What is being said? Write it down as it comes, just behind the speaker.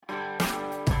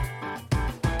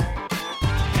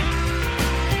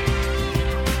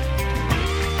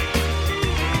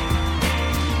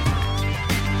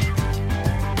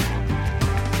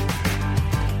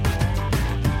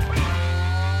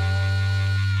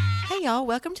Hey y'all,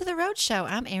 welcome to the Road Show.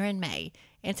 I'm Erin May,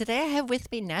 and today I have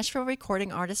with me Nashville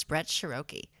recording artist Brett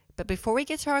Sheroky. But before we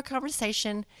get to our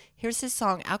conversation, here's his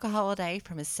song Alcoholiday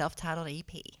from his self-titled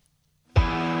EP.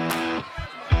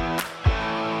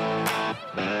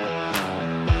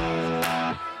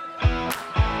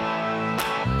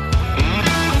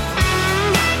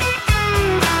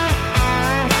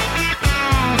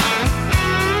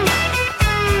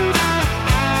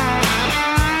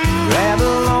 Grab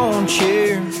a lawn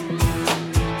chair,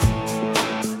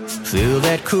 fill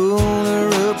that cooler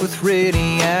up with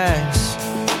ready ice.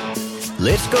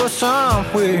 Let's go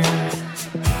somewhere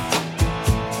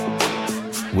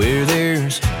where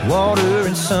there's water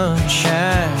and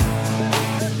sunshine.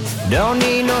 Don't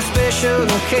need no special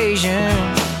occasion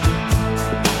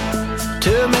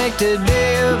to make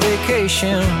today a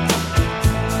vacation.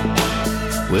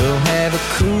 We'll have a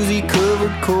koozie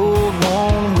covered, cold,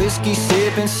 warm, whiskey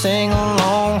sipping, sing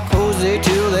along, cozy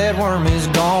till that worm is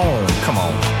gone. Come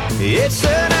on. It's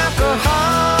an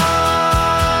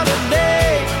alcohol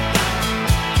day.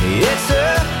 It's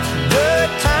a good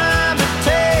time to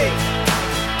take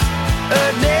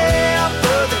a day off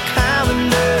of the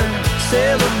calendar.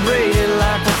 Celebrate it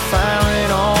like we're firing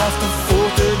off the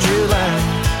 4th of July.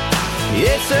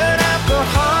 It's an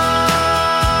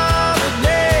alcohol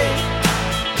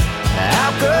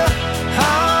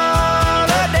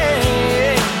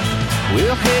holiday.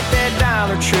 We'll hit that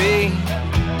Dollar Tree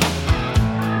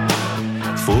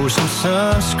for some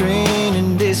sunscreen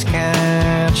and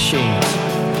discount sheets.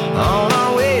 On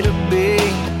our way to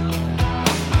bed,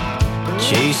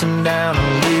 chasing down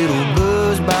a little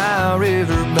buzz by a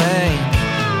riverbank.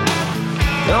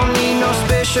 Don't need no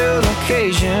special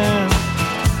occasion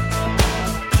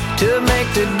to make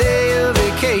today a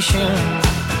vacation.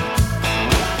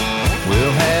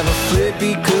 We'll have a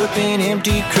flippy cup and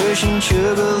empty cushion,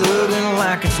 chug-a-lugging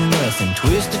like it's nothing.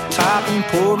 Twist the top and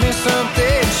pour me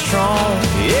something strong.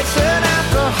 It's an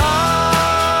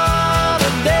alcohol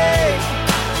day.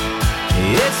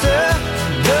 It's a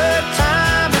good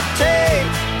time to take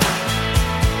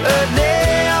a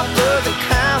day off of the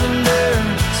calendar.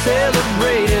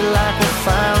 Celebrate it like we're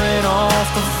firing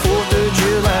off the 4th of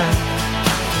July.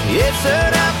 It's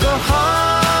an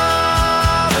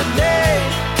alcohol day.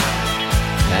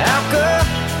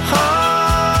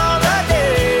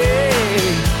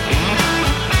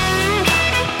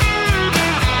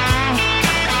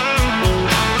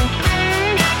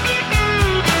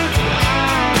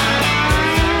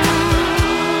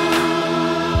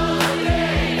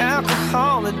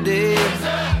 Holiday.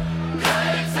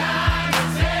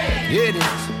 It is.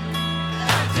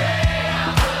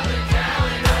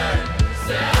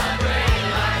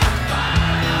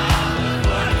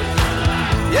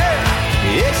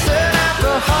 It's an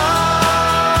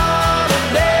alcohol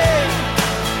day.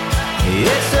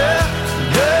 It's a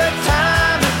good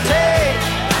time to take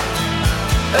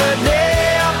a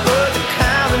day off of the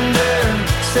calendar.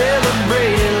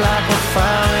 Celebrate it like we're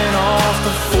firing off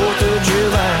the 4th of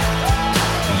July.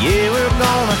 Yeah, we're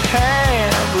gonna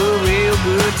have a real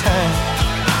good time.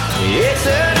 It's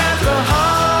an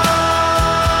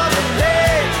alcohol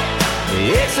day.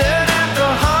 It's an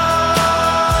alcohol.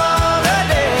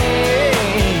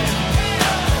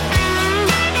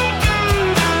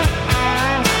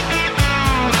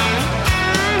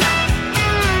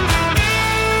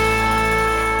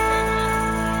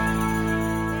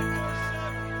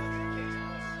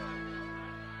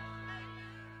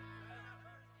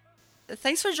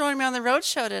 Thanks for joining me on the Road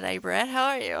Show today, Brett. How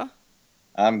are you?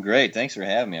 I'm great. Thanks for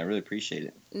having me. I really appreciate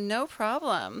it. No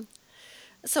problem.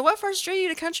 So what first drew you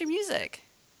to country music?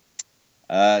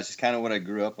 It's just kind of what I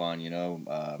grew up on,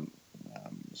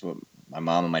 It's what my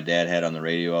mom and my dad had on the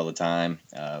radio all the time.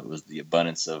 It was the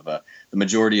abundance of the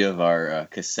majority of our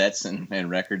cassettes and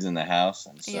records in the house.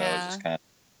 And so it was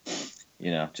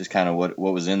just kind of, what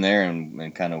was in there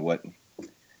and kind of what,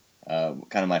 kind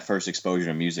of my first exposure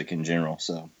to music in general.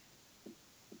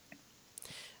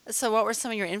 So what were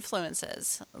some of your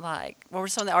influences? Like, what were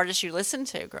some of the artists you listened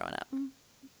to growing up?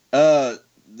 The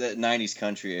 90s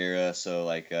country era. So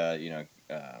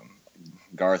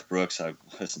Garth Brooks, I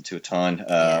listened to a ton.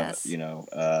 Yes.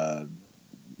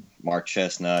 Mark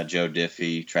Chestnut, Joe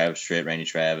Diffie, Travis Tritt, Randy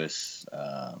Travis,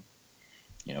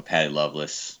 Patty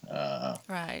Loveless.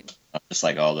 Right. Just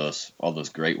like all those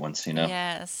great ones,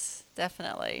 Yes,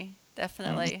 definitely.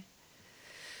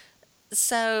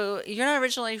 So you're not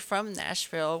originally from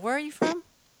Nashville. Where are you from?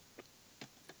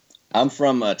 I'm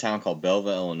from a town called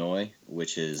Belleville, Illinois,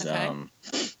 which is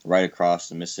right across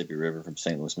the Mississippi River from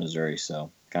St. Louis, Missouri.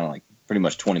 So kind of like pretty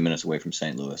much 20 minutes away from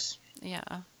St. Louis.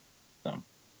 Yeah.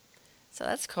 So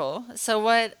that's cool. So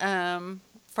what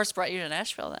first brought you to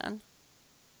Nashville then?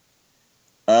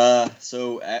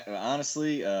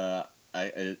 Honestly,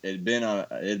 it had been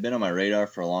on my radar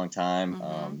for a long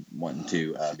time, wanting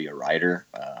to be a writer,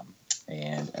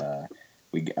 and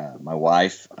my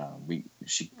wife,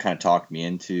 she kind of talked me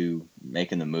into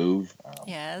making the move.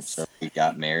 Yes. So we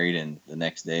got married, and the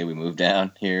next day we moved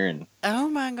down here, and Oh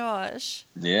my gosh.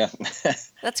 yeah,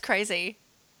 That's crazy.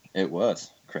 it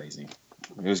was crazy.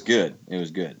 It was good. It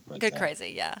was good. But, Good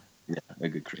crazy, yeah. Yeah, a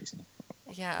good crazy.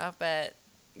 Yeah, but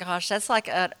gosh, that's like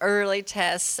an early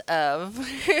test of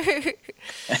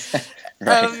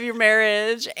Right. of your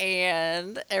marriage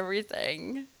and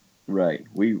everything. Right.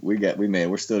 We made it.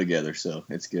 We're still together, so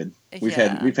it's good. We've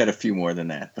Yeah. had a few more than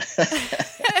that.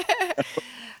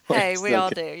 Hey, we Still all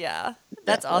good. do, yeah.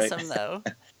 That's Yeah, right. awesome though.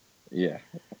 Yeah.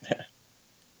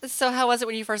 So how was it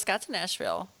when you first got to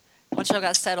Nashville? Once you all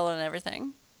got settled and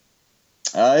everything?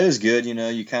 It was good.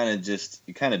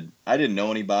 I didn't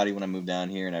know anybody when I moved down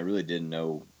here, and I really I didn't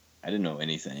know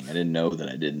anything. I didn't know that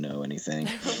I didn't know anything.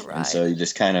 Right. And so you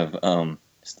just kind of,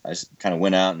 I just kind of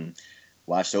went out and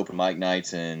watched open mic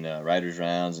nights and writers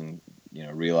rounds, and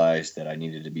realized that I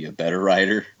needed to be a better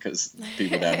writer because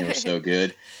people down here were so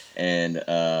good, and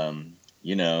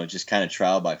just kind of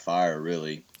trial by fire,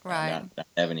 really. Right. Not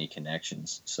have any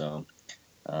connections. So,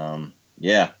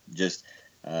 yeah, just.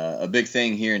 A big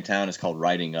thing here in town is called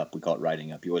writing up. We call it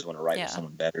writing up. You always want to write with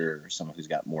someone better or someone who's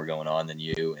got more going on than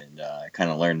you. And I kind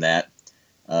of learned that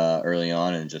early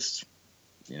on, and just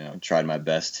tried my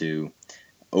best to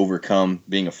overcome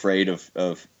being afraid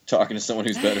of talking to someone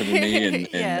who's better than me and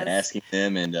Yes. asking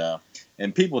them.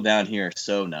 And people down here are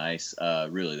so nice.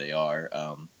 Really, they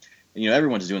are.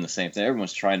 Everyone's doing the same thing.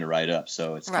 Everyone's trying to write up,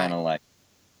 so it's kind of like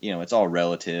it's all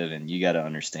relative, and you got to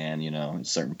understand. At a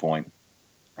certain point.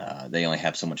 They only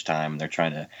have so much time, and they're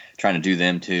trying to do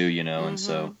them too, and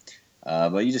so,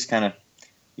 but you just kind of,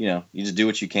 you just do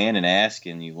what you can and ask,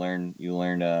 and you learn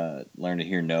to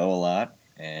hear no a lot,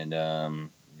 and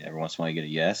every once in a while you get a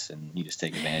yes, and you just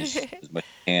take advantage as much as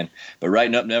you can. But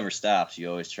writing up never stops.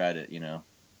 You always try to,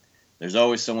 there's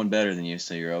always someone better than you,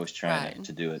 so you're always trying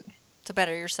to do it. To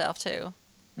better yourself too.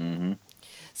 Mm-hmm.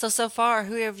 So far,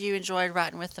 who have you enjoyed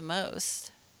writing with the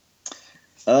most?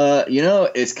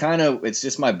 It's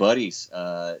just my buddies.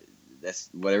 That's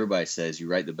what everybody says. You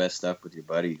write the best stuff with your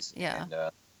buddies. Yeah.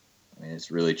 And,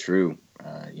 it's really true.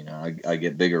 I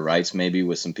get bigger rights maybe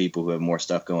with some people who have more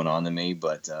stuff going on than me,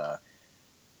 but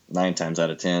 9 times out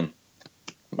of 10,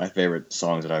 my favorite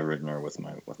songs that I've written are with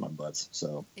my buds.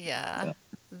 So yeah,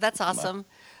 that's awesome.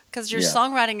 Because your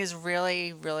songwriting is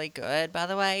really, really good, by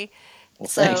the way. Well,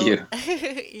 thank you.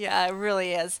 Yeah, it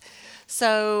really is.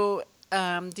 So,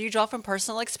 do you draw from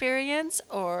personal experience,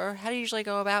 or how do you usually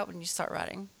go about when you start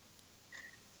writing?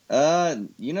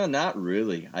 Not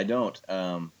really. I don't.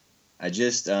 I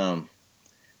just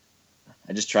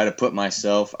try to put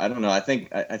myself. I don't know. I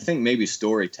think maybe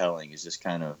storytelling is just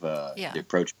kind of the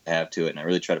approach I have to it, and I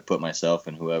really try to put myself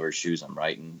in whoever's shoes I'm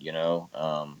writing.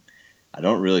 I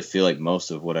don't really feel like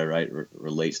most of what I write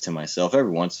relates to myself.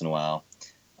 Every once in a while,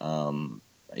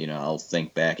 I'll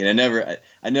think back, and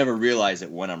I never realize it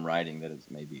when I'm writing that it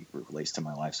maybe relates to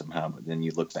my life somehow. But then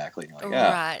you look back later, like,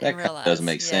 that kind of doesn't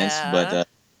make sense. But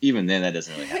even then, that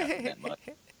doesn't really happen that much.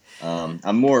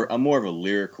 I'm more of a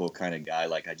lyrical kind of guy.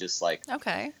 Like I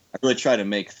really try to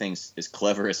make things as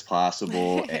clever as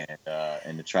possible,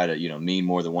 and to try to mean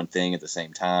more than one thing at the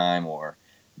same time, or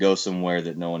go somewhere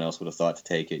that no one else would have thought to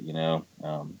take it.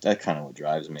 That kind of what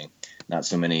drives me. Not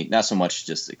so much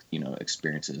just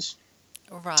experiences.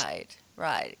 Right.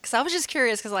 Because I was just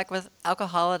curious, because like with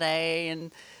Alcoholiday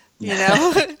and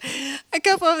a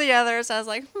couple of the others, I was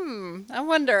like, I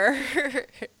wonder.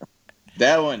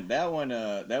 That one,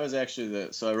 that was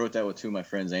actually so I wrote that with 2 of my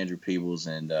friends, Andrew Peebles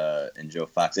and Joe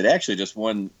Fox. It actually just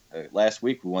won last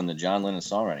week. We won the John Lennon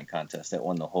songwriting contest. That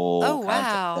won the whole contest.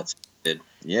 Wow. That's what it did.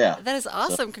 Yeah. That is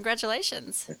awesome.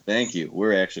 Congratulations. Thank you.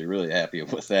 We're actually really happy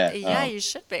with that. Yeah, you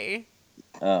should be.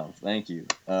 Oh, thank you.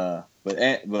 But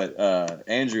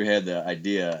Andrew had the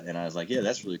idea, and I was like, yeah,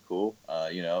 that's really cool.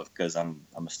 Because I'm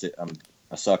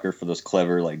a sucker for those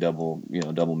clever like double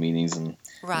meanings and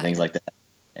things like that.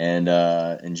 And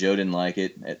Joe didn't like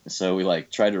it, so we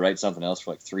tried to write something else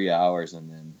for 3 hours, and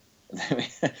then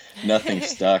nothing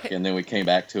stuck. And then we came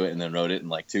back to it, and then wrote it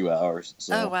in 2 hours.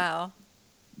 So oh wow!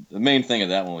 The main thing of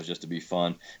that one was just to be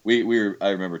fun. I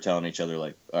remember telling each other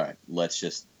all right,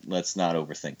 let's not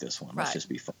overthink this one. Let's just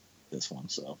be fun with this one.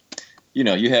 So,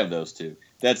 you have those too.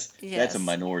 That's a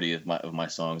minority of my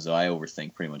songs, though. I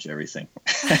overthink pretty much everything.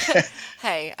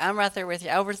 Hey, I'm right there with you.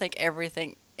 I overthink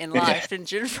everything in life in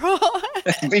general.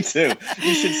 Me too.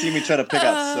 You should see me try to pick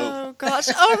out soap. Oh gosh!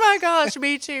 Oh my gosh!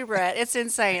 Me too, Brett. It's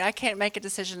insane. I can't make a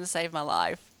decision to save my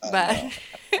life, but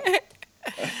No.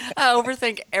 I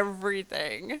overthink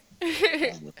everything.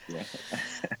 Yeah.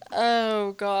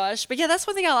 Oh gosh! But yeah, that's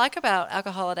one thing I like about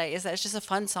Alcohol Day is that it's just a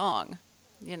fun song.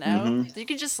 You know, Mhm. that you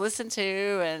can just listen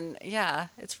to, and yeah,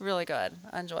 it's really good.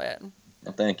 I enjoy it.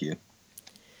 Well, thank you.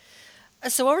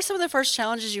 So, what were some of the first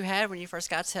challenges you had when you first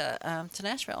got to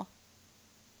Nashville?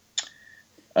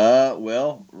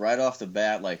 Well, right off the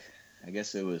bat, like I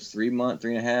guess it was 3 months,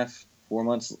 3.5, 4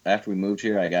 months after we moved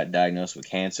here, I got diagnosed with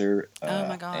cancer. Oh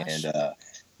my gosh! And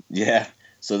yeah,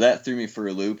 so that threw me for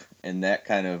a loop, and that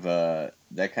kind of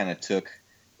took,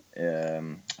 I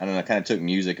don't know, kind of took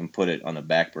music and put it on the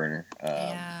back burner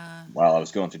Yeah. while I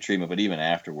was going through treatment. But even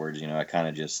afterwards, I kind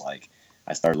of just like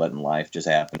I started letting life just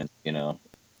happen.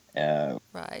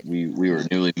 Right. We were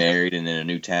newly married and in a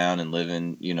new town and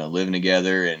living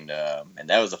together, and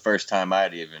that was the first time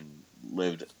I'd even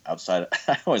lived outside.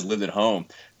 I always lived at home,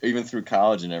 even through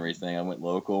college and everything. I went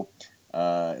local,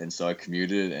 and so I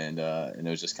commuted, and it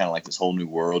was just kind of like this whole new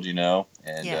world, and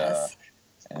Yes.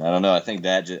 and I don't know. I think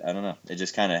that I don't know. It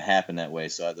just kind of happened that way.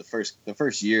 So the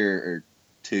first year or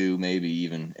two, maybe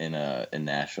even in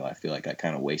Nashville, I feel like I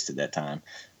kind of wasted that time.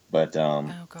 But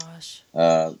Oh gosh.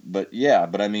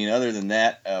 but I mean, other than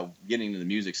that, getting into the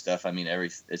music stuff, I mean,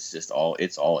 it's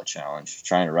all a challenge.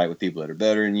 Trying to write with people that are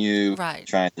better than you, Right.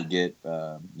 trying to get,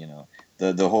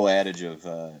 the whole adage of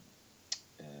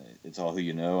it's all who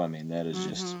you know. I mean, that is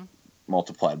just Mhm.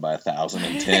 multiplied by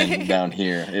 1,010 down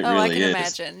here. It Oh, I really can is.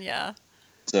 imagine. Yeah.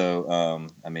 So,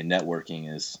 I mean, networking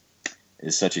is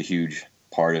such a huge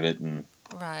part of it, and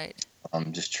Right.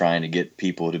 I'm just trying to get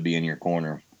people to be in your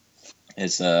corner.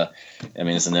 It's I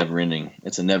mean, it's a never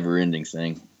ending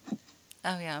thing.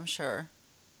 Oh yeah, I'm sure.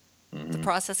 The Hmm.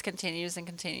 process continues and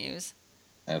continues.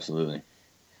 Absolutely.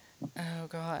 Oh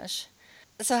gosh.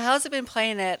 So how's it been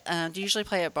playing at? Do you usually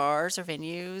play at bars or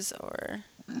venues or?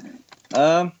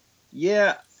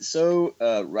 Yeah. So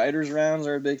writers rounds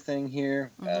are a big thing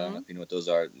here. I don't know Mhm. if you know what those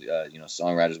are.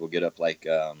 Songwriters will get up like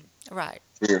Right.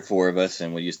 3 or 4 of us,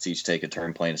 and we just each take a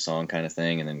turn playing a song, kind of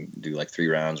thing, and then do like 3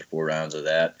 rounds or 4 rounds of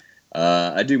that.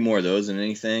 I do more of those than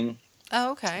anything.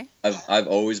 Oh, okay. I've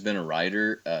always been a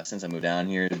writer since I moved down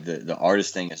here. The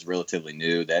artist thing is relatively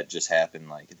new. That just happened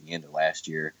like at the end of last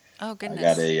year. Oh I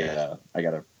goodness.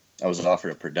 I was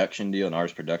offered a production deal, an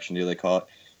artist production deal they call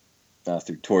it,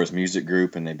 through Taurus Music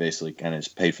Group, and they basically kind of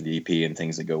just paid for the EP and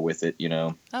things that go with it,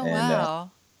 Oh and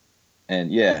wow.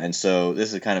 and yeah, and so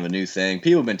this is kind of a new thing.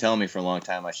 People have been telling me for a long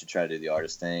time I should try to do the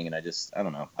artist thing, and I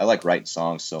don't know. I like writing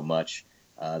songs so much.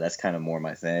 That's kind of more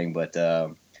my thing, but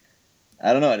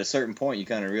I don't know. At a certain point, you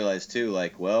kind of realize too,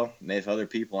 like, well, maybe if other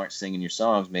people aren't singing your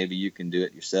songs, maybe you can do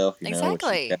it yourself. Which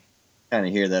Exactly. you kind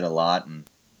of hear that a lot, and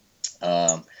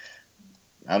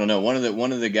I don't know. One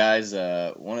of the guys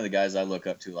I look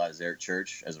up to a lot is Eric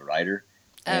Church as a writer,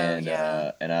 Oh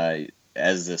yeah. and I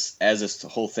as this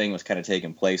whole thing was kind of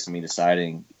taking place and me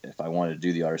deciding if I wanted to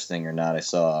do the artist thing or not, I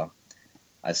saw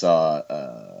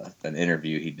an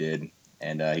interview he did,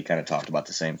 and he kind of talked about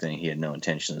the same thing. He had no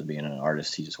intention of being an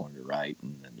artist. He just wanted to write,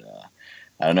 and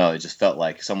I don't know. It just felt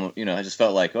like I just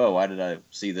felt like, oh, why did I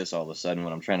see this all of a sudden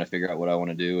when I'm trying to figure out what I want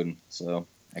to do? And so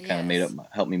I kind of Yes.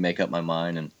 helped me make up my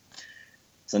mind, and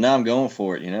so now I'm going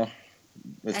for it.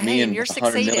 With me Hey, and and you're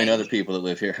 100 million other succeeding. people that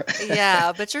live here.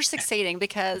 Yeah, but you're succeeding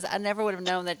because I never would have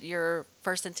known that your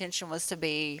first intention was to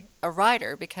be a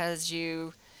writer because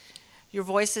your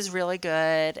voice is really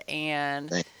good and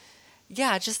Thank-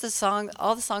 yeah, just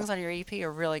all the songs on your EP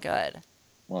are really good.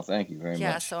 well, thank you very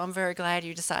Yeah, much. so I'm very glad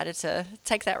you decided to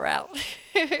take that route.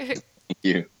 Thank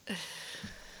you.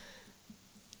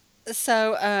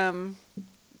 So,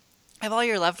 have all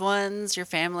your loved ones, your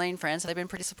family and friends, have they been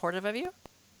pretty supportive of you?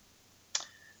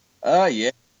 Yeah.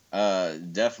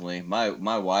 Definitely.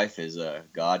 My wife is a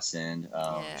godsend.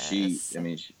 Yes.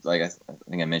 Like I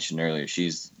think I mentioned earlier,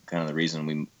 she's kind of the reason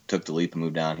we took the leap and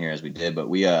moved down here as we did. But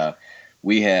we have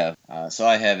so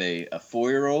I have a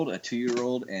 4-year-old, a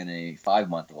 2-year-old, and a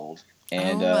 5-month-old,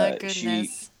 and Oh my she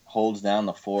goodness. holds down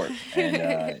the fort.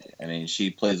 And she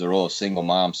plays the role of single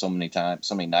mom so many times,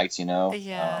 so many nights,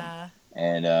 Yeah.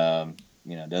 and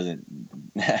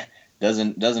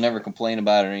doesn't doesn't ever complain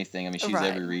about it or anything. I mean, she's Right.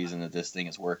 every reason that this thing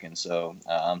is working. So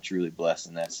I'm truly blessed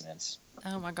in that sense.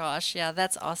 Oh my gosh. Yeah,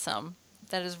 that's awesome.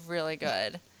 That is really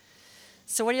good.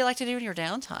 So, what do you like to do in your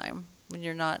downtime when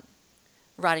you're not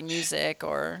writing music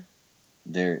or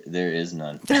There is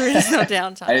none. there is no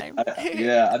downtime?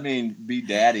 Yeah, I mean, be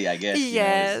daddy, I guess.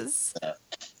 Yes.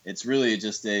 It's really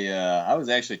just a. I was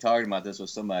actually talking about this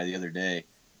with somebody the other day.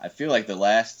 I feel like the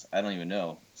last, I don't even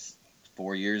know,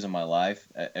 4 years of my life,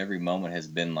 every moment has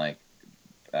been like,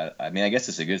 I mean, I guess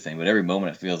it's a good thing, but every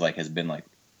moment it feels like has been like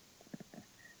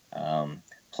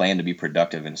planned to be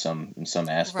productive in some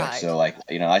aspect. Right. So like,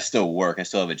 I still work, I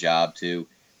still have a job too,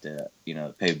 to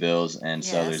pay bills, and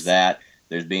so Yes. there's that.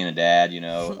 There's being a dad,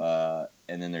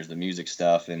 and then there's the music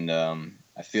stuff, and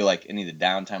I feel like any of the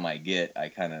downtime I get, I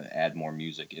kind of add more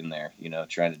music in there,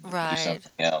 trying to do something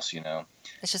else,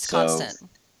 It's just So, constant.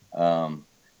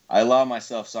 I allow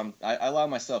myself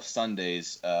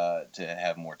Sundays to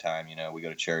have more time. We go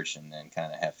to church and then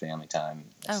kind of have family time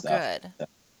and Oh, stuff. good.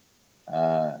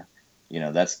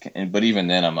 But even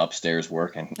then I'm upstairs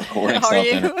working, recording Are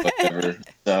something you? or whatever.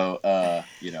 So, I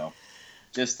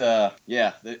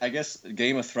guess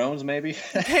Game of Thrones maybe.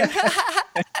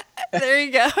 There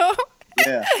you go.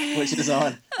 Yeah, which is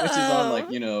on like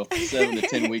 7 to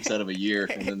 10 weeks out of a year,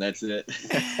 and then that's it.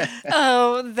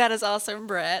 Oh, that is awesome,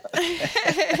 Brett.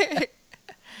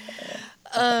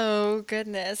 Oh,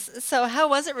 goodness. So how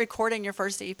was it recording your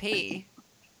first EP?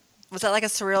 Was that like a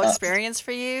surreal experience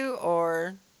for you,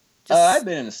 or just... I've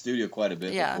been in the studio quite a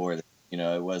bit Yeah. before.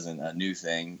 It wasn't a new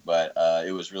thing, but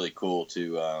it was really cool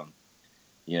to,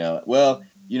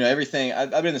 everything.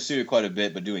 I've been in the studio quite a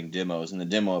bit, but doing demos, and the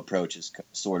demo approach is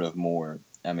sort of more.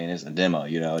 I mean, it's a demo,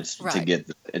 it's to Right.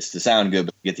 it's to sound good,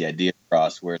 but to get the idea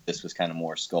across. Where this was kind of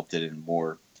more sculpted and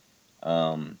more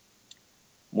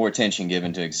attention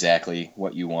given to exactly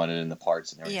what you wanted in the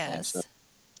parts and everything. Yes. So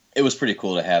it was pretty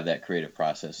cool to have that creative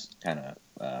process kind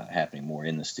of happening more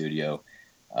in the studio.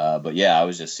 But yeah, I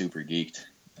was just super geeked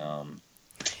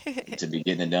to be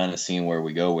getting it done and seeing where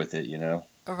we go with it,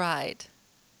 Right.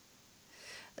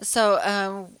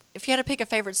 So, if you had to pick a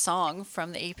favorite song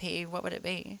from the EP, what would it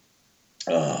be?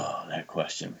 Oh, that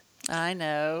question. I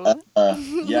know.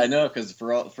 Yeah, I know, because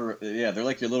they're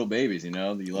like your little babies, you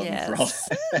love them for all Yes.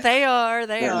 They are.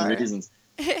 They certain are. reasons.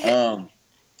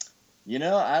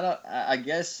 I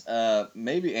guess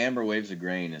maybe Amber Waves of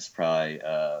Grain is probably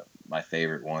my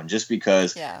favorite one, just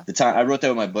because Yeah. the time I wrote that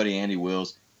with my buddy Andy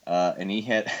Wills, and he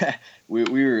had we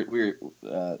were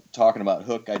talking about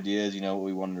hook ideas, what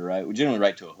we wanted to write. We generally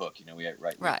write to a hook, we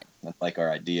write Right. like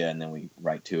our idea, and then we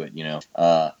write to it,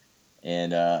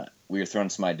 and we were throwing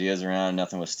some ideas around,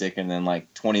 nothing was sticking. And then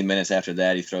like 20 minutes after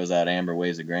that, he throws out Amber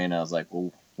Waves of Grain. I was like,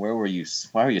 well, where were you?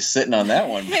 Why were you sitting on that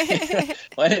one?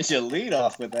 Why didn't you lead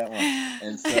off with that one?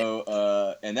 And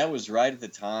so, and that was right at the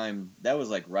time. That was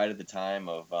like right at the time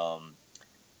of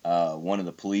one of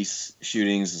the police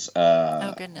shootings.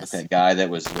 Oh, goodness. With that guy that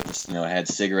was, had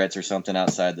cigarettes or something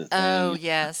outside the thing. Oh,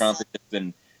 yes. Trump had just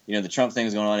been, the Trump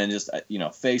thing's going on, and just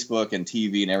Facebook and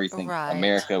TV and everything. Right.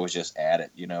 America was just at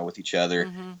it, with each other,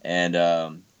 Mhm. and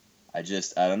I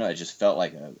don't know. It just felt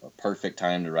like a perfect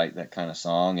time to write that kind of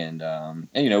song, and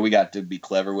we got to be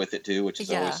clever with it too, which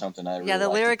is always something I really Yeah, the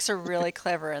liked. lyrics are really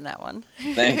clever in that one.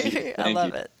 Thank you. I Thank love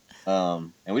you. it.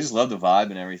 And we just love the vibe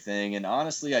and everything. And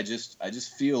honestly, I just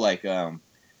feel like I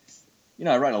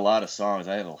write a lot of songs.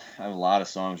 I have a lot of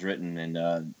songs written,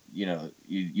 and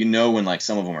you know when like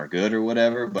some of them are good or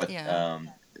whatever, but Yeah.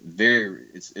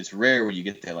 it's rare when you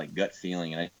get that like gut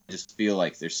feeling, and I just feel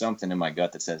like there's something in my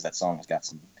gut that says that song has got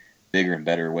some bigger and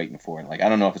better waiting for it. Like, I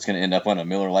don't know if it's going to end up on a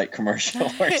Miller Lite commercial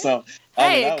or something.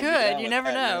 Hey, I it would get down could. You with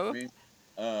never that, know. what I mean?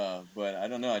 But I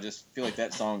don't know. I just feel like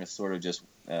that song is sort of just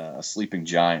a sleeping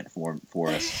giant for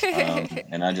us, and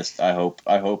I hope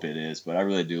it is. But I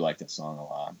really do like that song a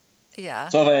lot. Yeah.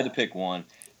 So if I had to pick one,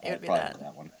 It would I'd be probably that. pick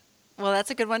that one. Well, that's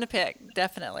a good one to pick.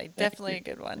 Definitely. Thank Definitely you. a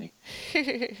good one.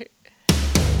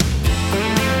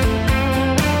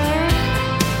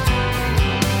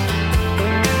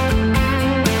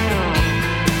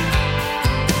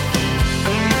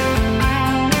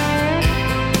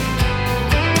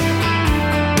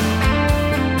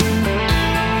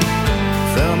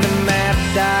 From the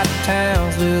mapped out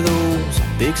towns to those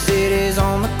big cities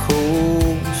on the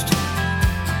coast,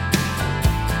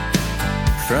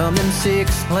 from them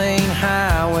 6-lane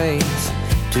highways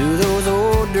to those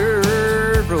old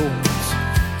dirt roads.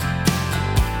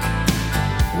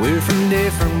 We're from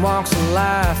different walks of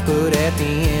life, but at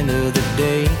the end of the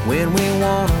day, when we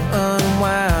wanna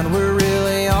unwind, we're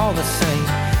really all the same.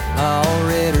 All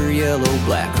red or yellow,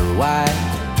 black or white,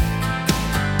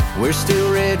 we're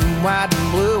still red and white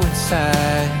and blue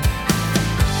inside.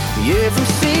 Yeah, from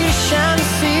sea to shining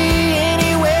sea,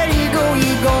 anywhere you go,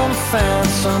 you're gonna find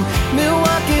some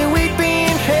Milwaukee wheat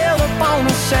being held up on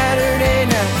a Saturday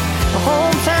night. A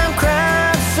hometown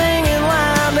crowd singing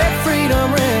loud, let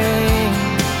freedom ring.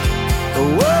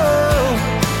 Whoa,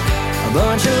 a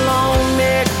bunch of long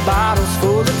neck bottles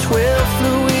full of 12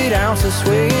 fluid ounces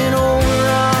swaying over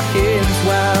our heads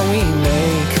while we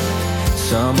make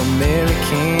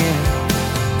American.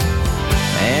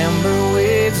 Amber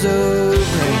waves of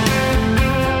rain.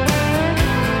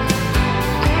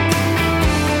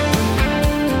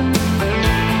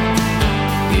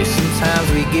 Yeah,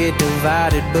 sometimes we get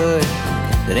divided, but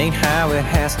that ain't how it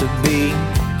has to be.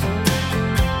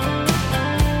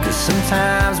 'Cause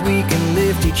sometimes we can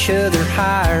lift each other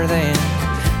higher than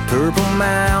Purple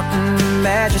Mountain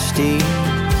majesties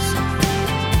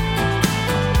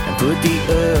and put the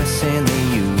us in the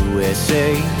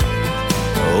USA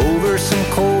over some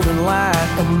cold and light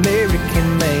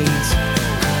American maids.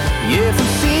 Yeah, from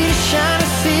sea to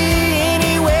shining sea,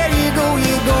 anywhere you go,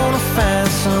 you're gonna find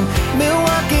some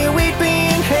Milwaukee wheat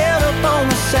being held up on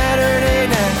a Saturday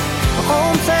night. A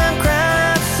hometown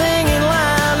crowd singing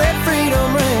loud, let freedom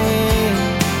ring.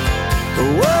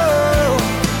 Whoa,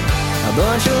 a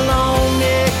bunch of long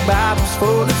neck Bibles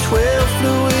for the 12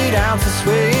 fluid ounces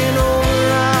swaying over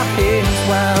our heads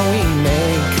while we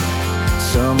make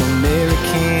some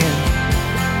American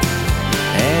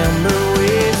amber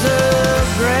waves of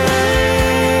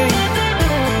grain.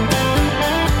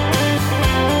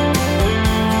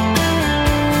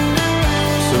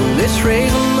 So let's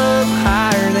raise them up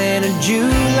higher than a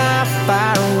July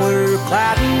firework,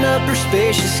 lighting up our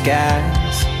spacious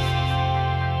skies.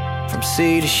 From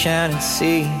sea to shining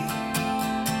sea,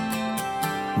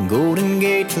 Golden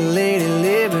Gate to Lady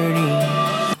Liberty.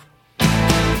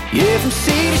 Yeah, from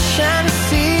sea to shining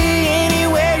sea,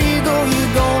 anywhere you go,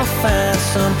 you're gonna find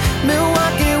some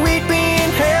Milwaukee wheat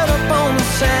being held up on a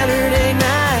Saturday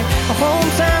night. A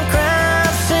hometown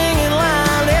crowd singing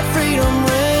loud, let freedom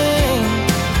ring.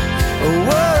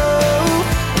 Whoa,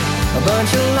 a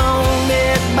bunch of long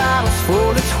neck bottles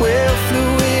full of 12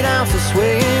 fluid ounces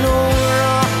swaying over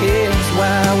our heads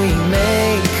while we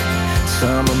make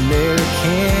some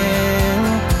American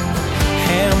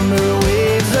amber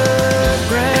waves of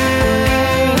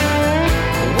grain.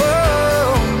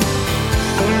 Whoa,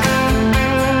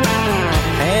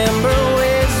 amber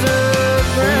waves of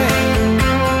grain.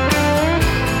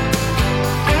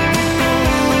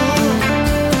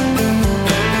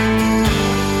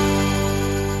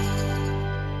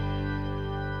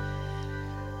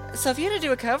 So if you had to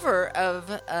do a cover of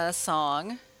a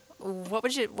song, what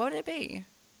would it be?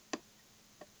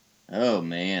 Oh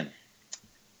man.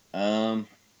 I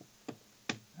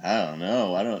don't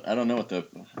know. I don't know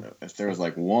if there was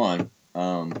like one.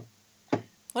 Well, it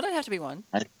doesn't have to be one.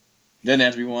 Doesn't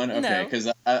have to be one. Okay, No. because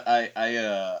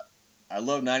I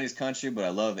love 90s country, but I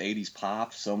love 80s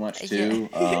pop so much too.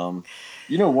 Yeah.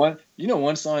 You know what?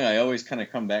 One song I always kind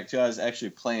of come back to. I was actually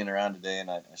playing around today,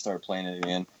 and I started playing it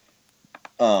again.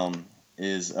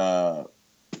 Is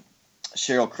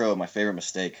Sheryl Crow, My Favorite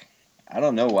Mistake. I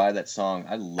don't know why that song.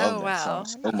 I love that song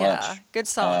so much. Yeah, good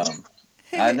song.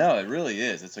 I know it really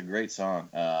is. It's a great song.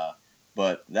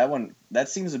 But that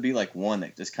seems to be like one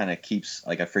that just kind of keeps,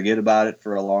 like, I forget about it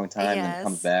for a long time and it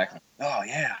comes back. Oh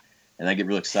yeah, and I get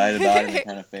real excited about it and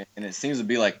kind of, and it seems to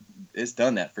be like it's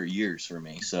done that for years for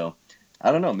me. So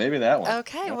I don't know, maybe that one.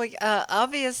 Okay, well,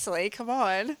 obviously, come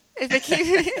on. If it keeps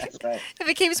That's right. if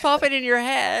it keeps popping in your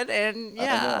head, and I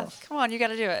yeah, know. come on, you got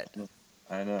to do it.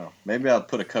 I know. Maybe I'll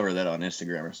put a cover of that on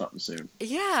Instagram or something soon.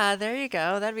 Yeah, there you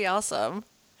go. That'd be awesome.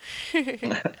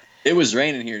 It was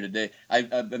raining here today.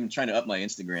 I've been trying to up my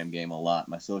Instagram game a lot,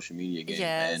 my social media game.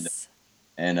 Yes.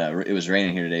 And it was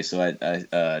raining here today, so I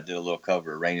did a little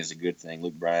cover. Rain is a good thing.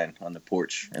 Luke Bryan on the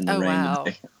porch in the Oh, rain wow.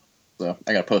 today. So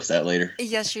I got to post that later.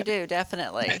 Yes, you do.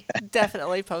 Definitely.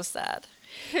 Definitely post that.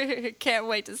 Can't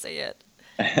wait to see it.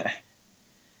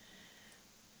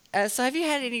 So have you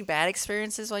had any bad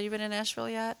experiences while you've been in Nashville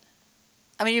yet?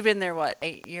 I mean, you've been there, what,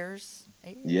 8 years?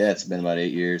 8 years? Yeah, it's been about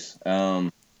 8 years.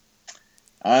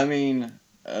 I mean,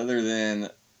 other than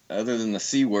the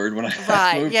C word when I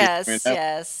Right. moved Yes. here, I mean,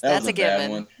 Yes. that That's was a a bad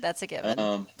given. one. That's a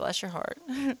given. Bless your heart.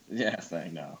 Yes, I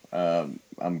know.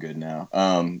 I'm good now.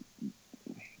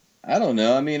 I don't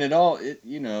know. I mean,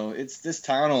 it's this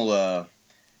town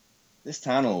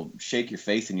will shake your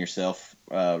faith in yourself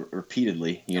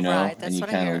repeatedly, you know, Right, that's and you what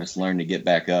I kind hear. of just learn to get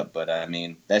back up. But I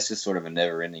mean, that's just sort of a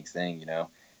never-ending thing, you know.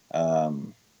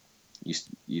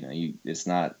 It's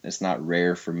not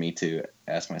rare for me to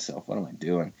ask myself, what am I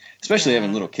doing? Especially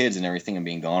having little kids and everything and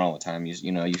being gone all the time.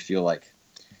 You feel like,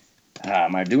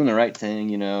 am I doing the right thing?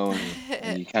 You know,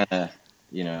 and you kind of,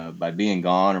 by being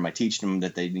gone, or am I teaching them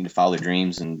that they need to follow their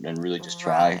dreams and really just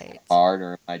try Right. hard,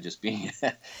 or am I just being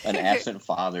an absent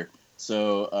father?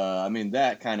 So,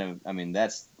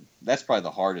 that's probably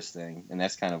the hardest thing. And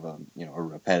that's kind of a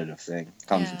repetitive thing. It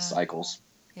comes Yeah. in cycles.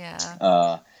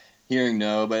 Yeah. Hearing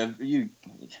no, but you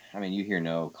hear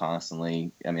no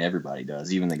constantly. I mean, everybody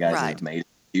does. Even the guys that Right. have made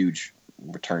huge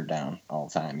return down all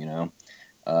the time, you know.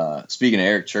 Speaking of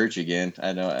Eric Church again,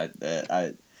 I know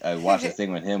I watched a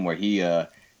thing with him where he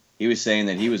was saying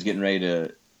that he was getting ready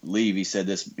to leave. He said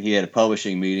he had a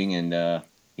publishing meeting and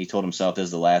he told himself, "This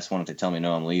is the last one. If they tell me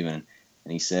no, I'm leaving."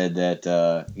 And he said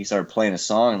that he started playing a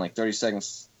song, and like 30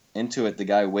 seconds into it, the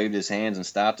guy waved his hands and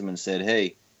stopped him and said,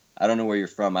 "Hey, I don't know where you're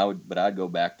from, but I'd go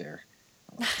back there."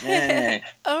 Like,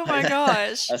 Oh my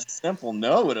gosh. A simple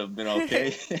no would have been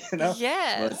okay, you know.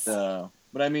 Yes.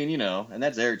 But I mean, you know, and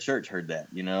that's Eric Church heard that,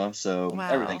 you know. So Wow.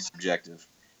 everything's subjective.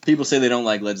 People say they don't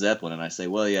like Led Zeppelin, and I say,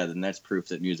 well, yeah, then that's proof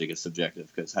that music is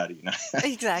subjective. Because how do you know?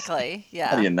 Exactly.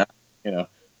 How do Yeah. you know? You know.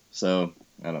 So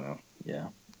I don't know. Yeah.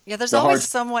 Yeah. There's The always hard-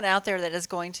 someone out there that is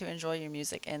going to enjoy your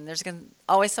music, and there's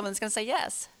always someone that's going to say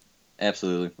yes.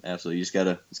 Absolutely. You just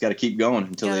gotta keep going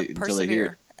until Gotta they hear it.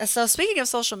 persevere. So speaking of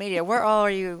social media, where all are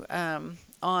you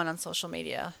on social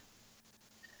media?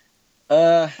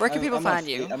 Where can people find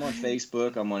you? I'm on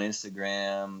Facebook. I'm on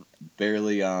Instagram.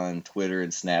 Barely on Twitter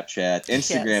and Snapchat.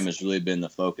 Instagram Yes. has really been the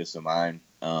focus of mine.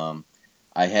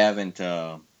 I haven't,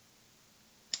 as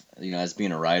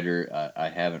being a writer, I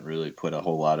haven't really put a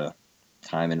whole lot of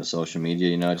time into social media.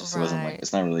 You know, it just wasn't Right.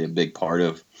 it's not really a big part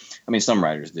of. I mean, some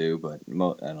writers do, but I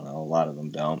don't know. A lot of them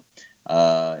don't.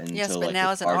 Yes, Until, but like, now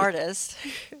the as an artist,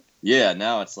 yeah,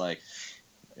 now it's like,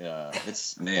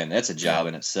 that's a job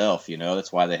in itself. You know,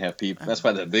 that's why they have people. That's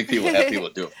why the big people have people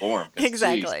do it for them.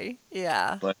 exactly.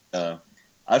 Yeah. But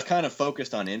I've kind of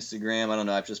focused on Instagram. I don't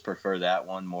know. I just prefer that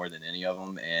one more than any of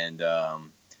them, and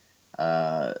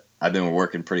I've been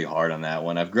working pretty hard on that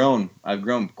one. I've grown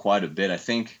quite a bit. I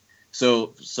think.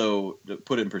 So to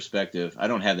put it in perspective, I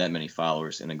don't have that many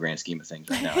followers in the grand scheme of things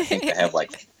right now. I think I have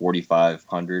like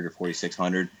 4,500 or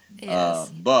 4,600. Yes.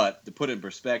 But to put it in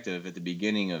perspective, at the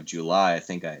beginning of July,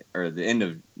 the end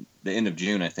of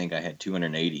June, I think I had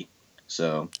 280.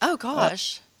 So Oh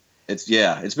gosh. it's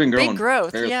been growing Big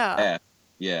growth. fairly Yeah. fast.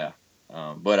 Yeah.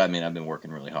 But I mean, I've been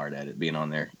working really hard at it, being on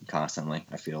there constantly.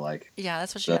 I feel like. Yeah.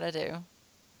 That's what you So- got to do.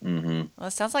 Mm-hmm. Well,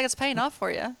 it sounds like it's paying off for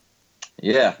you.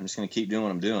 Yeah, I'm just gonna keep doing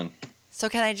what I'm doing. So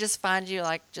can I just find you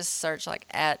just search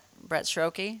at Brett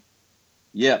Sheroky?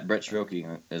 Yeah, Brett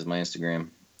Sheroky is my Instagram.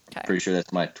 Okay. Pretty sure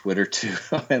that's my Twitter too,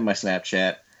 and my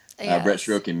Snapchat. Yes. Brett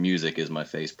Sheroky Music is my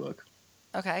Facebook.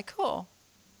 Okay. Cool.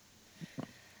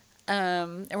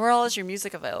 And where all is your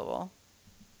music available?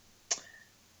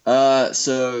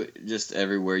 So just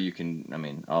everywhere you can. I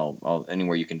mean, all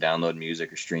anywhere you can download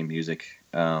music or stream music.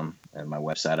 And my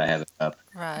website, I have it up.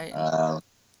 Right.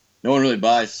 No one really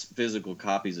buys physical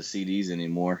copies of CDs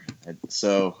anymore.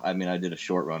 So I mean, I did a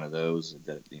short run of those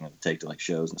that take to like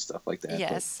shows and stuff like that.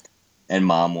 Yes. And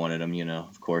Mom wanted them,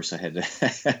 of course I had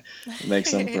to make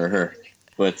some for her.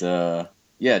 But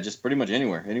yeah, just pretty much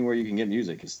anywhere you can get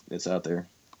music, it's out there.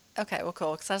 Okay. Well,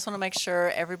 cool. Because I just want to make sure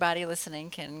everybody listening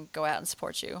can go out and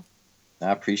support you.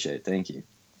 I appreciate it. Thank you.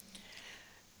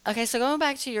 Okay. So going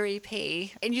back to your EP,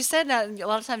 and you said that a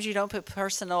lot of times you don't put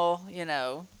personal,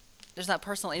 there's not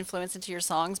personal influence into your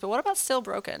songs. But what about Still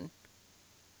Broken?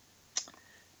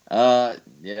 Yeah,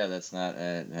 that's not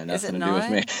had nothing to do with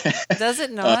me. Does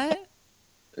it not?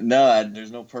 No,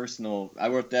 there's no personal. I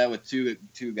wrote that with two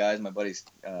guys, my buddies,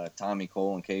 Tommy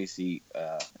Cole and Casey.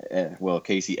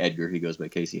 Casey Edgar. He goes by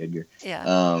Casey Edgar.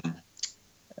 Yeah.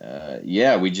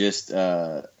 Yeah, we just.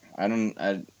 I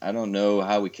don't know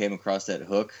how we came across that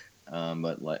hook,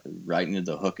 but like writing to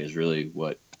the hook is really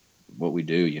what we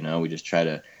do. We just try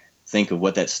to think of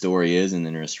what that story is, and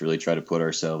then just really try to put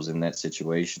ourselves in that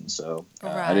situation. So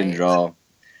I didn't Right. draw.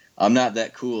 I'm not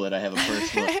that cool that I have a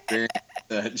personal experience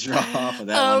to draw off of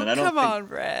that Oh, one. And I don't come think, on,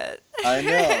 Brett. I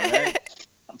know, right?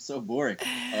 I'm so boring.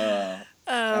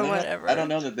 Whatever. I don't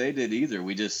know that they did either.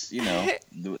 We just,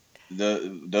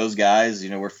 those guys,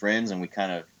 we're friends, and we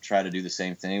kind of try to do the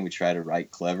same thing. We try to write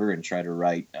clever and try to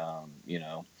write,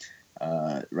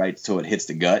 write so it hits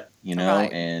the gut,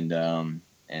 Right.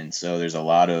 and so there's a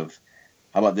lot of,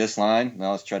 how about this line?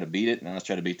 Now let's try to beat it. Now let's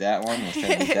try to beat that one. Let's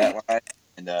try to beat that line.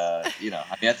 And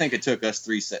I think it took us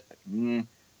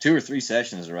 2 or 3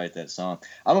 sessions to write that song.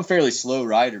 I'm a fairly slow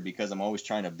writer because I'm always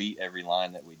trying to beat every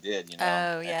line that we did.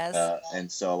 Oh, yes.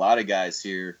 And so a lot of guys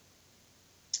here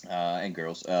and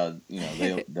girls,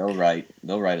 they'll write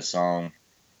a song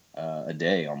a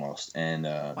day almost. And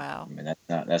Wow. I mean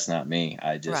that's not me.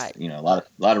 I just Right. a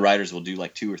lot of writers will do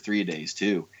like 2 or 3 a days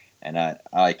too, and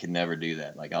I can never do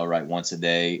that. Like I'll write once a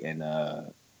day and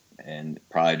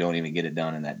probably don't even get it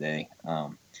done in that day.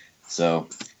 So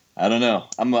I don't know.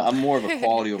 I'm more of a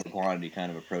quality over quantity kind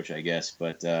of approach, I guess.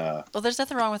 But Well, there's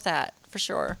nothing wrong with that, for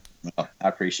sure. I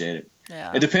appreciate it.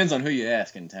 Yeah. It depends on who you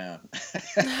ask in town.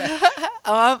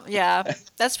 Yeah.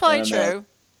 That's probably I don't know.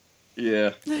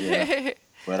 true. Yeah.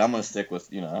 But I'm gonna stick with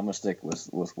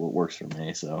what works for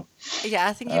me. So Yeah,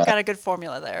 I think you've got a good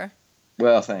formula there.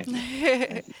 well, thank you.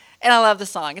 And I love the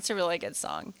song. It's a really good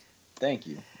song. Thank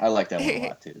you. I like that one a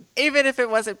lot too. Even if it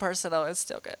wasn't personal, it's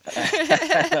still good.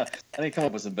 I didn't come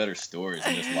up with some better stories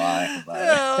than just lie about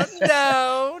it.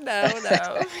 Oh,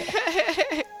 no.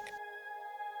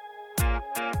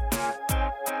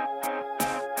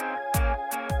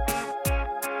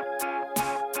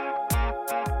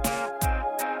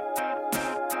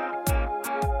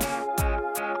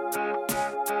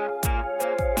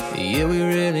 Yeah, we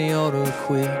really ought to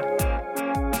quit.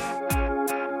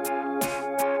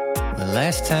 The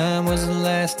last time was the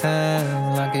last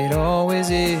time, like it always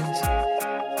is.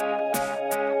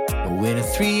 When at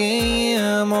 3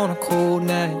 a.m. on a cold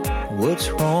night, what's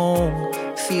wrong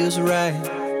feels right.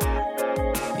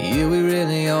 Yeah, we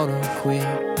really ought to quit.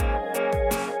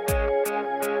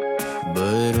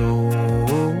 But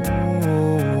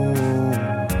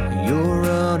you're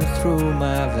running through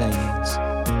my veins.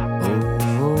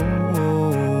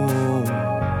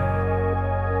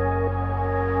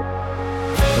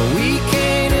 We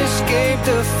can't escape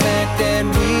the fact that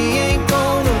we ain't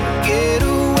gonna get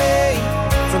away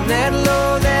from that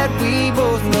law that we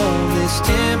both know this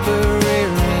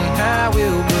temporary high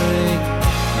will bring.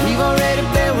 We've already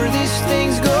been where this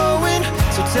thing's going,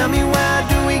 so tell me why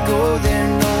do we go there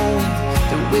knowing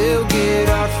that we'll get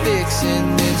our fix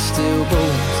and then still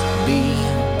both be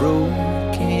broken.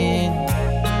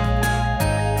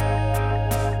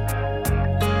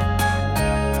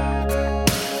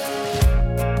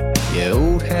 Yeah,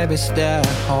 old habits die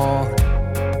hard,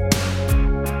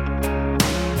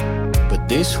 but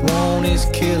this one is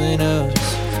killing us,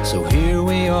 so here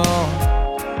we are.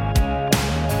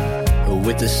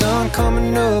 With the sun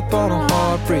coming up on a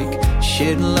heartbreak,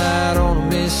 shedding light on a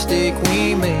mistake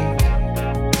we made,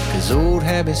 'cause old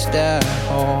habits die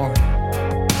hard.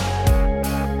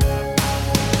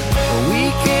 We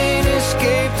can't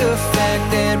escape the fact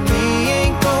that we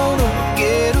ain't gonna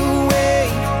get away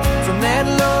from that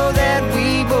law that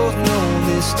we both know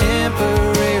this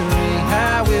temporary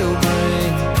high will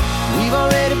bring. We've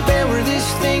already been where this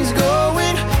thing's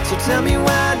going, so tell me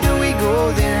why do we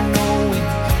go there knowing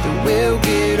that we'll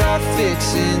get our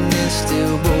fix and then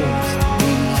still both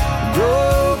be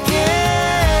broken.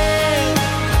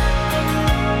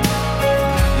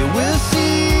 Yeah, we'll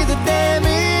see the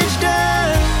damage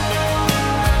done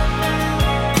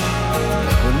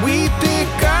when we pick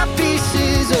our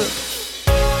pieces up.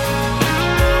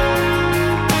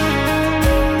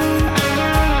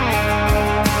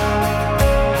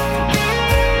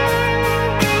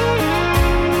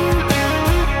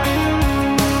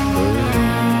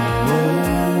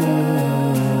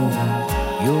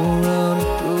 You're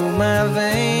running through my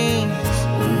veins.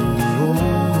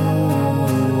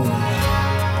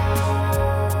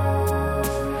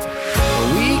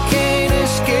 We can't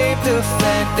escape the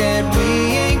fact that we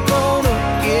ain't gonna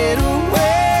get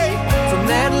away from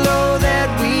that law that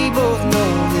we both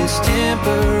know this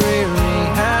temporary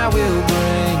high will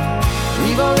bring.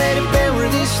 We've already been where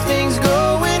this thing's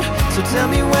going, so tell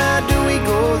me why do we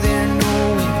go there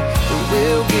knowing that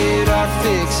we'll get our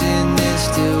fix and then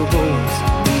still both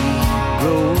be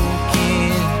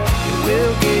broken. Yeah,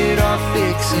 we'll get our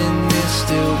fix and then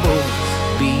still both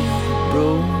be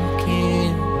broken.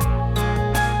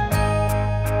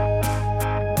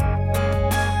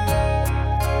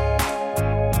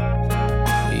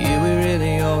 Yeah, we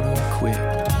really ought to quit.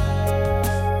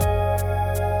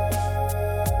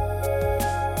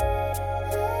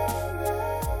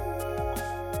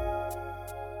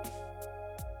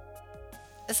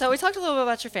 So we talked a little bit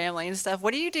about your family and stuff.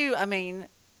 What do you do? I mean,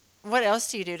 what else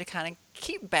do you do to kind of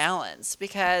keep balance?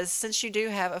 Because since you do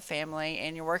have a family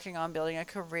and you're working on building a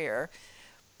career,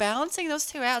 balancing those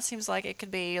two out seems like it could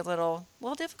be a little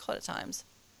difficult at times.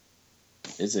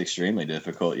 It's extremely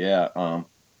difficult. Yeah.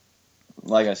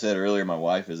 Like I said earlier, my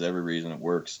wife is every reason it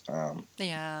works.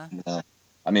 Yeah.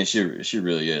 I mean, she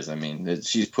really is. I mean,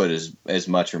 she's put as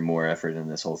much or more effort in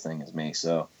this whole thing as me.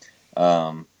 So,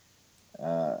 I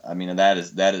mean, that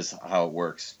is how it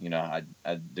works. You know,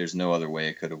 there's no other way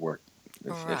it could have worked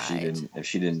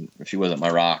if she wasn't my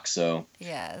rock. So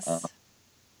Yes.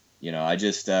 you know, I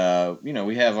just you know,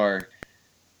 we have our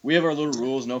little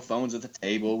rules. No phones at the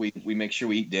table. We make sure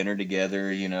we eat dinner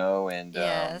together. You know, and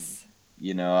Yes.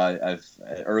 you know, I've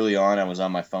early on I was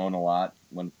on my phone a lot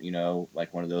when, you know,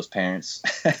 like one of those parents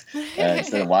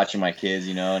instead of watching my kids,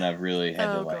 you know, and I've really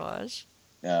had to gosh.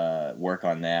 work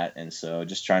on that, and so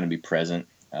just trying to be present,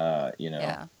 you know,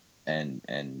 Yeah. and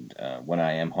when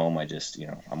I am home, I just, you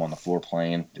know, I'm on the floor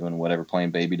playing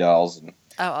baby dolls and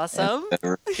Oh, awesome.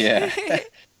 whatever. Yeah.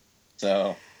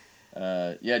 So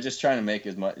yeah, just trying to make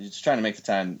just trying to make the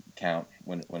time count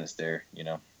when it's there, you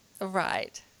know.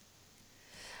 Right.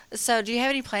 So, do you have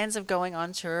any plans of going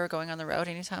on tour or going on the road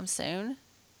anytime soon?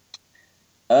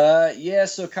 Yeah,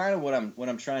 so kind of what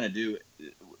I'm trying to do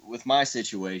with my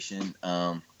situation.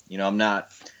 You know, I'm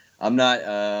not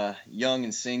young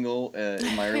and single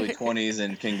in my early 20s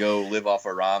and can go live off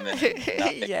of ramen and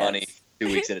not make money Yes. 2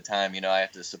 weeks at a time. You know, I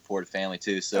have to support a family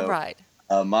too. So Right.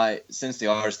 my since the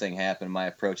artist thing happened, my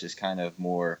approach is kind of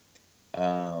more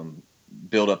um,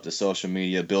 build up the social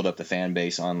media, build up the fan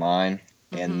base online,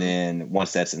 and Mm-hmm. then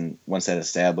once that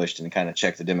established, and kind of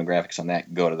check the demographics on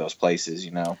that, go to those places,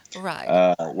 you know,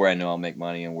 Right. where I know I'll make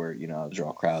money and where, you know, I'll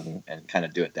draw crowds and kind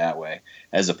of do it that way,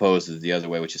 as opposed to the other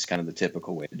way, which is kind of the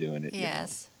typical way of doing it, you know.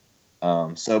 Yes.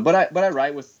 So, but I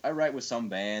write with some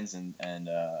bands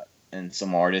and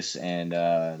some artists, and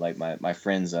like my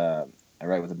friends. I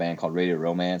write with a band called Radio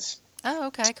Romance. Oh,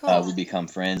 okay, cool. We become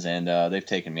friends, and they've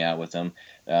taken me out with them.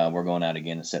 We're going out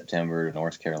again in September to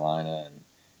North Carolina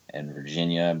and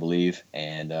Virginia, I believe,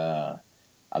 and I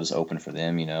was open for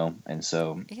them, you know, and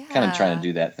so kind of trying to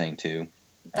Yeah. do that thing too.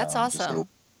 That's Just little awesome.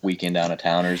 weekend down of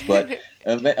towners, but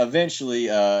eventually,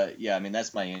 yeah, I mean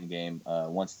that's my end game.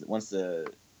 Once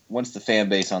the fan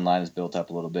base online is built up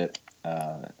a little bit,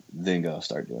 then go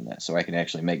start doing that, so I can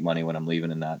actually make money when I'm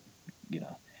leaving and not, you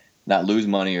know, not lose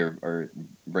money or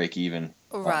break even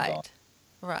while I'm gone.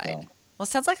 Right. Right. So, Well,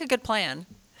 sounds like a good plan.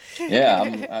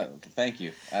 yeah, thank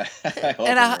you. I hope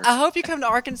And it I works. hope you come to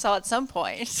Arkansas at some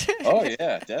point. Oh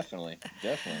yeah, definitely,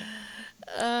 definitely.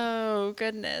 Oh,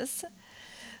 goodness.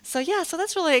 So, yeah, so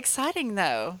that's really exciting,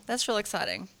 though. That's really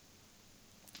exciting.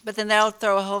 But then that'll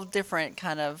throw a whole different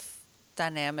kind of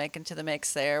dynamic into the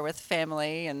mix there with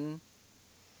family and.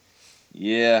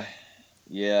 Yeah,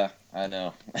 yeah, I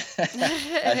know.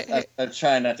 I'm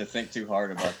trying not to think too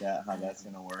hard about that, how that's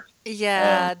gonna work. Um,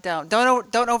 Yeah, don't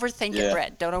overthink it, yeah,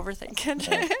 Brett. Don't overthink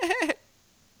uh, it.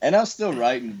 and I'll still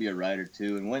write and be a writer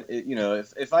too. And you know,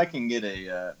 if I can get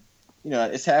you know,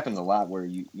 it happens a lot where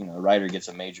you know, a writer gets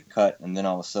a major cut, and then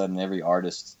all of a sudden the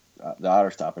artist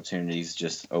opportunities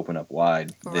just open up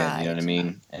wide. Then you know what I Right.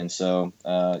 mean. And so,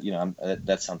 you know,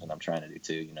 that's something I'm trying to do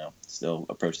too. You know, still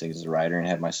approach things as a writer and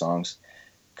have my songs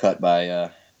cut by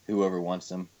whoever wants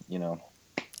them. You know.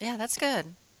 Yeah, that's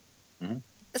good. Hmm.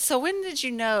 So when did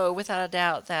you know, without a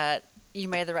doubt, that you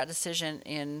made the right decision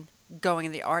in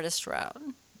going the artist route?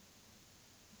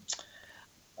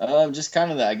 Just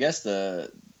kind of I guess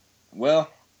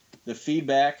well, the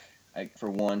feedback, for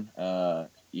one,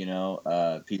 you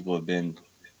know, people have been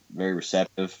very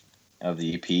receptive of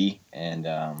the EP, and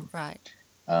Right.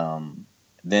 um,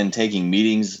 then taking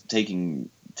meetings,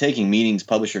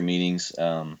 publisher meetings.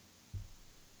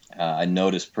 I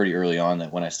noticed pretty early on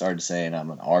that when I started saying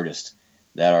I'm an artist,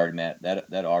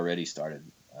 that already started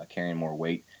carrying more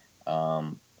weight.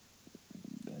 Um,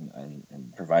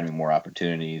 and providing more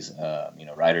opportunities. You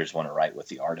know, writers want to write with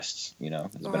the artists. You know,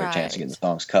 there's a better chance of getting the Right.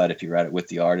 songs cut if you write it with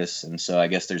the artists. And so I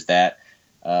guess there's that.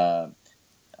 Uh,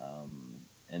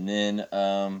 and then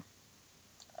uh,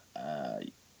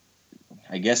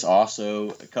 I guess also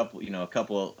a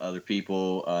couple other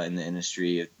people in the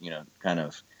industry, you know, kind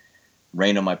of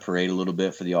rain on my parade a little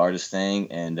bit for the artist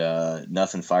thing, and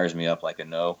nothing fires me up like a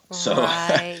no. So,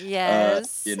 Right.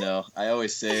 Yes. you know, I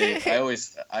say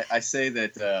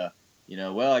that, you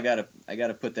know, well, I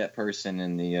gotta put that person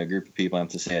in the group of people I have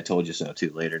to say I told you so to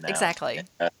later now. Exactly.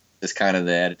 It's kind of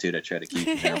the attitude I try to keep,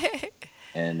 you know.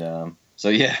 And so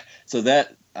yeah, so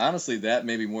that honestly, that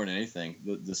maybe more than anything,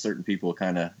 the certain people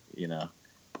kind of, you know,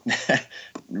 The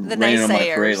raining on my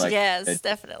parade naysayers. like Yes, it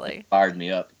definitely. fired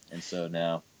me up, and so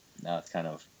now it's kind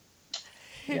of,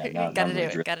 yeah, now Gotta I'm do really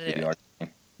it. driven Gotta to do the art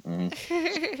thing. Hmm.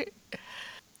 it.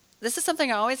 This is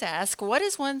something I always ask. What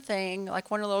is one thing, like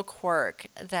one little quirk,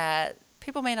 that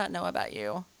people may not know about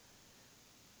you?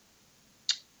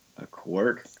 A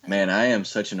quirk, man. I am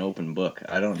such an open book.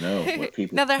 I don't know what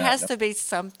people Now, there do not has know. to be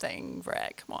something,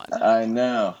 Brett. Come on. I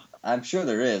know. I'm sure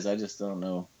there is. I just don't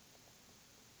know.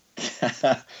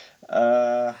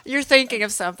 uh, You're thinking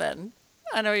of something.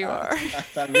 I know you I, are.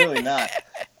 I'm really not.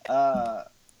 Uh,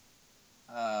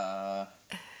 uh,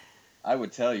 I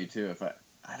would tell you too if I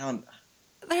don't.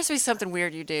 There has to be something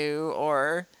weird you do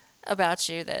or about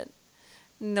you that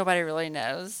nobody really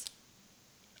knows.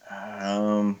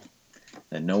 Um,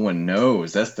 that no one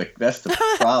knows. That's the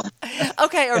problem.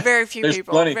 Okay, or very few There's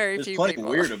people. plenty. Very There's few plenty people.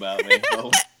 weird about me,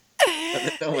 but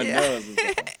that no one Yeah. knows. Is the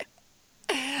problem.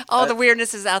 All I, the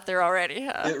weirdness is out there already,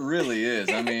 huh? it really is.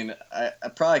 I mean, I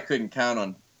probably couldn't count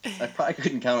on. I probably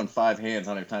couldn't count on 5 hands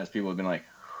how many times people have been like,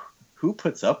 "Who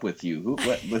puts up with you? Who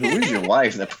is your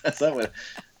wife that puts up with?"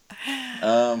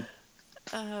 Um,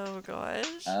 Oh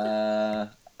gosh.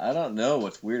 I don't know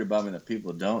what's weird about me that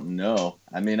people don't know.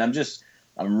 I mean, I'm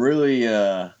really.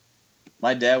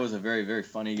 My dad was a very, very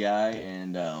funny guy,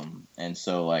 and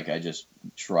so like I just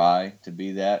try to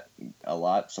be that a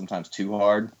lot, sometimes too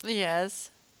hard. Yes.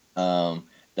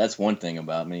 That's one thing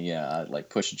about me. Yeah, I like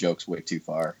push jokes way too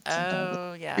far. Sometimes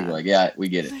Oh yeah. people are like, yeah, we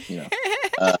get it.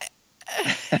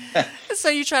 So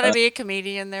you try to be a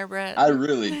comedian there, Brett? I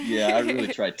really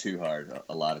try too hard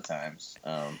a lot of times.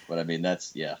 But I mean,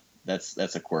 that's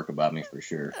a quirk about me for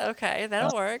sure. Okay,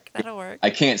 that'll work. That'll work. I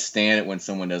can't stand it when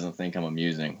someone doesn't think I'm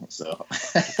amusing. So.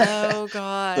 Oh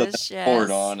gosh, yes.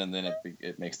 Forward on, and then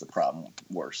it makes the problem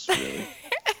worse. Really.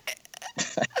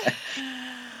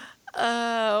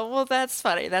 Well, that's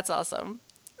funny. That's awesome.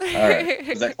 All right.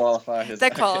 Does that qualify?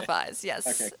 That qualifies.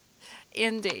 Yes. Okay.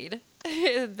 Indeed.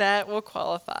 That will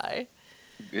qualify.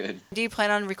 Good. Do you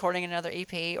plan on recording another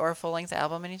EP or a full-length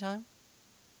album anytime?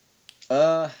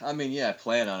 I mean, yeah, I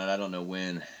plan on it. I don't know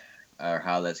when or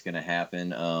how that's going to happen.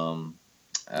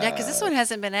 Yeah, because this one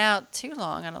hasn't been out too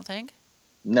long, I don't think.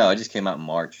 No, it just came out in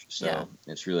March, so Yeah.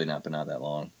 It's really not been out that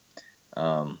long.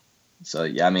 So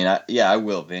yeah, I mean, I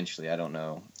will eventually. I don't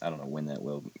know when that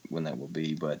will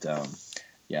be, but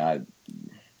yeah,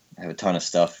 I have a ton of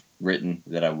stuff written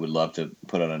that I would love to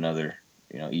put on another,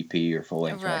 EP or full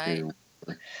length Right. record.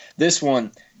 This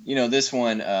one,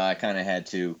 I kind of had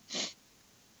to.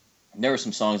 There were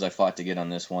some songs I fought to get on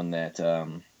this one that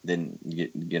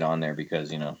didn't get on there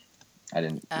because I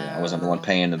didn't. I wasn't the one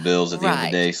paying the bills at the end of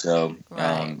the day, so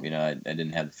Right. I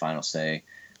didn't have the final say.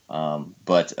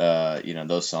 But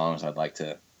those songs I'd like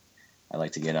to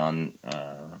get on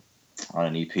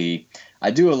an EP.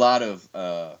 I do a lot of.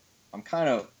 I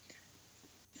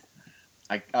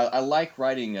like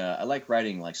writing. I like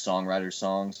writing like songwriter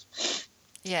songs.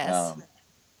 Yes.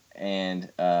 And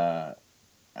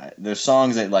there's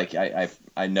songs that like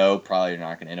I know probably are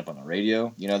not going to end up on the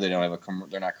radio. They don't have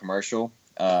they're not commercial.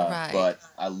 Right. But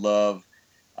I love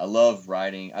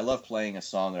writing. I love playing a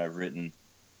song that I've written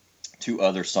to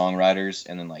other songwriters,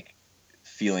 and then like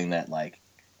feeling that like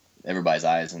everybody's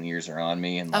eyes and ears are on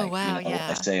me, and like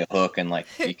I say a hook, and like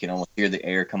you can almost hear the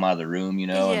air come out of the room, and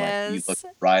like you look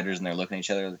at writers and they're looking at each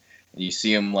other, and you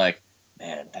see them like,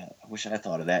 man, I wish I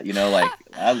thought of that, like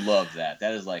I love that.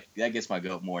 That is like that gets my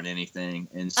goat more than anything,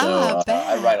 and so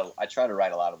I try to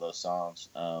write a lot of those songs.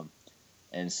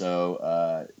 And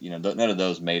so, none of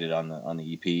those made it on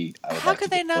the EP. How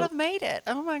could they not have made it?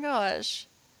 Oh my gosh.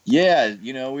 Yeah,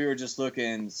 we were just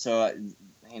looking. So,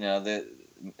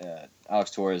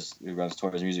 Alex Torres, who runs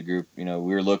Torres Music Group, we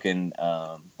were looking.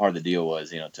 Part of the deal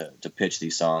was, to pitch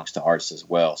these songs to artists as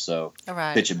well. So,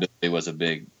 pitchability was a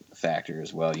big factor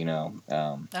as well.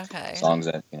 Okay. Songs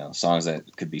that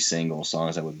could be singles,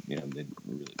 songs that would,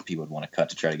 people would want to cut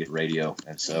to try to get radio,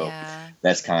 and so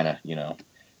that's kind of,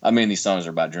 I mean, these songs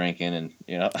are about drinking, and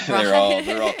they're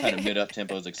all kind of mid up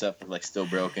tempos, except for like Still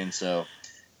Broken. So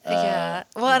well,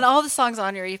 and all the songs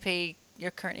on your EP,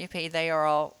 your current EP, they are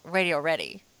all radio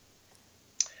ready.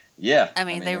 Yeah, I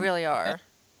mean they really are.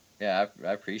 Yeah,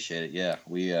 I appreciate it. Yeah,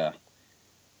 we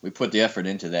put the effort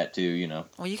into that too.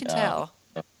 Well, you can tell.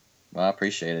 Well, I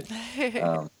appreciate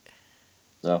it.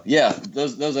 So yeah,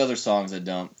 those other songs that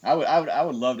don't. I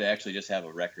would love to actually just have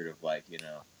a record of like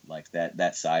like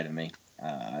that side of me.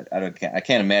 I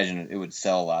can't imagine it would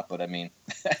sell a lot, but I mean,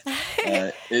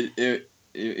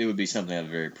 it would be something I'm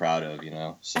very proud of,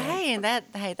 So. Hey,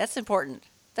 that's important.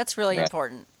 That's really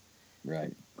important.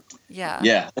 Right. Yeah.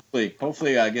 Yeah.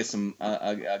 Hopefully, I get some.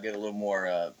 I'll get a little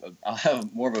more. I'll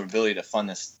have more of an ability to fund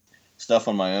this stuff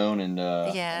on my own, and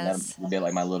that'll be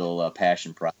like my little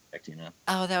passion project,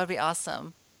 Oh, that would be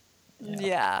awesome.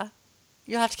 Yeah.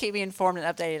 You'll have to keep me informed and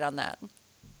updated on that.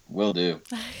 Will do.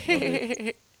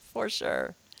 For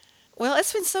sure. Well,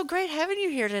 it's been so great having you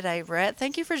here today, Brett.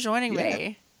 Thank you for joining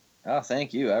me. Oh,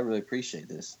 thank you. I really appreciate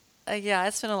this. Yeah,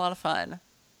 it's been a lot of fun.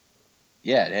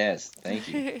 Yeah, it has. Thank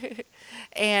you.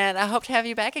 And I hope to have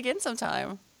you back again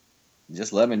sometime.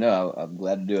 Just let me know. I'm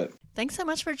glad to do it. Thanks so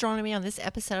much for joining me on this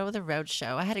episode of The Road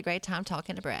Show. I had a great time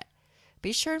talking to Brett.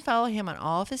 Be sure and follow him on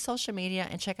all of his social media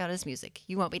and check out his music.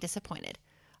 You won't be disappointed.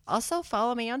 Also,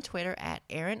 follow me on Twitter at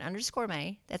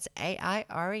Aaron_May. That's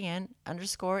AIREN_MAYE.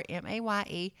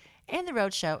 And The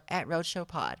Road Show at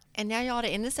RoadShowPod. And now, y'all, to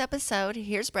end this episode,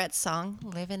 here's Brett's song,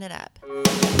 Living It Up. A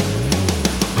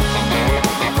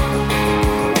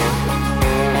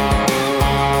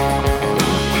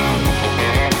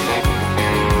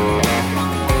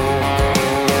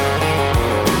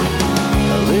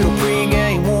little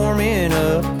pregame warming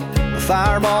up, a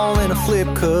fireball in a flip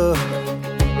cup.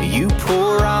 You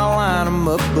pour, I'll line 'em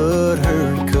up, but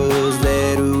hurry, 'cause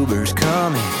that Uber's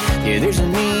coming. Yeah, there's a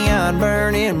neon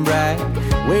burning bright,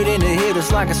 waiting to hit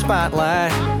us like a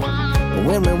spotlight. But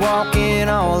when we walk in,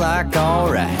 all like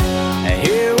alright. And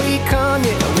here we come,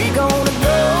 yeah, we gonna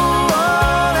go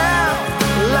all out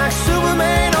like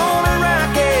Superman on a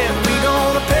rocket. We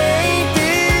gonna paint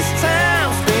this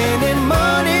town, spending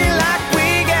money like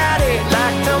we got it,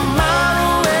 like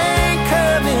tomorrow ain't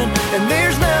coming, and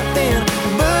there's nothing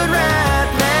but right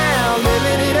now.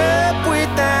 Living it up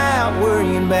without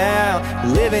worrying about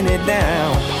living it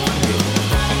down.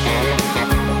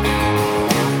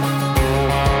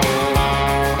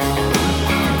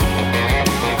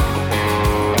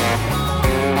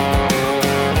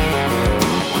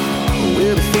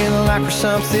 We'll be feeling like we're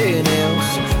something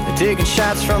else, and taking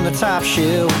shots from the top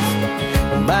shelf,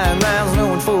 and buying rounds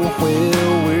knowing full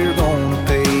well we're gonna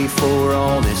pay for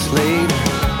all this later.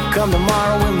 Come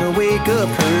tomorrow when we wake up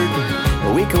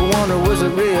hurting, we could wonder was it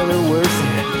really worth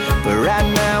it. But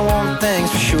right now one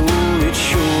thing's for sure, it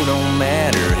sure don't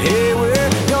matter. Hey, we're